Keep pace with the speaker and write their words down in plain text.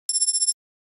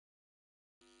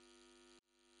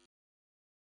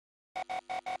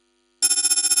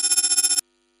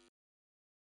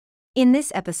In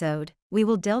this episode, we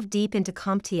will delve deep into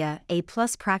CompTIA A+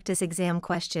 practice exam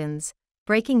questions,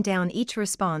 breaking down each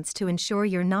response to ensure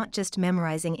you're not just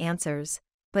memorizing answers,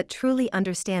 but truly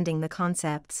understanding the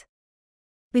concepts.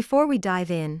 Before we dive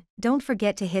in, don't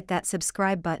forget to hit that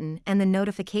subscribe button and the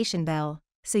notification bell,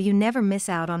 so you never miss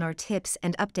out on our tips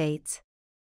and updates.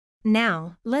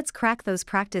 Now, let's crack those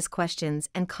practice questions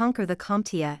and conquer the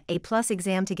CompTIA A+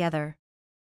 exam together.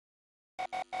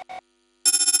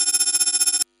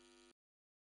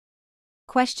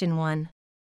 Question 1.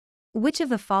 Which of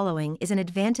the following is an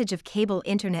advantage of cable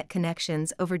internet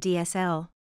connections over DSL?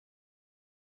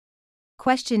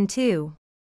 Question 2.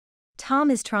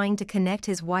 Tom is trying to connect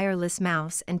his wireless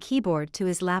mouse and keyboard to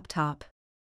his laptop.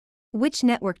 Which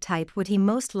network type would he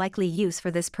most likely use for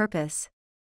this purpose?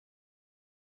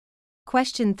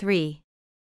 Question 3.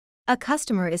 A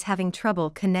customer is having trouble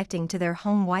connecting to their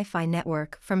home Wi-Fi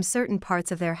network from certain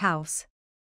parts of their house.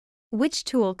 Which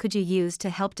tool could you use to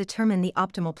help determine the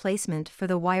optimal placement for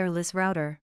the wireless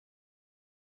router?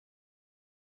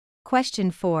 Question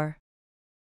 4.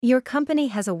 Your company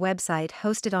has a website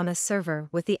hosted on a server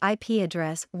with the IP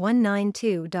address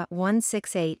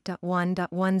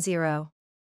 192.168.1.10.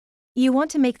 You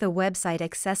want to make the website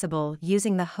accessible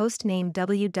using the hostname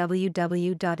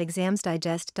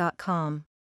www.examsdigest.com.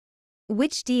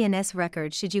 Which DNS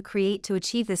record should you create to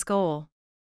achieve this goal?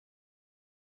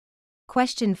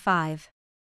 Question 5.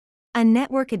 A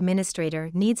network administrator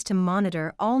needs to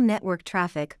monitor all network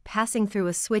traffic passing through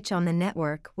a switch on the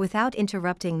network without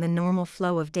interrupting the normal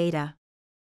flow of data.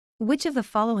 Which of the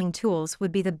following tools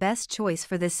would be the best choice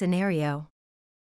for this scenario?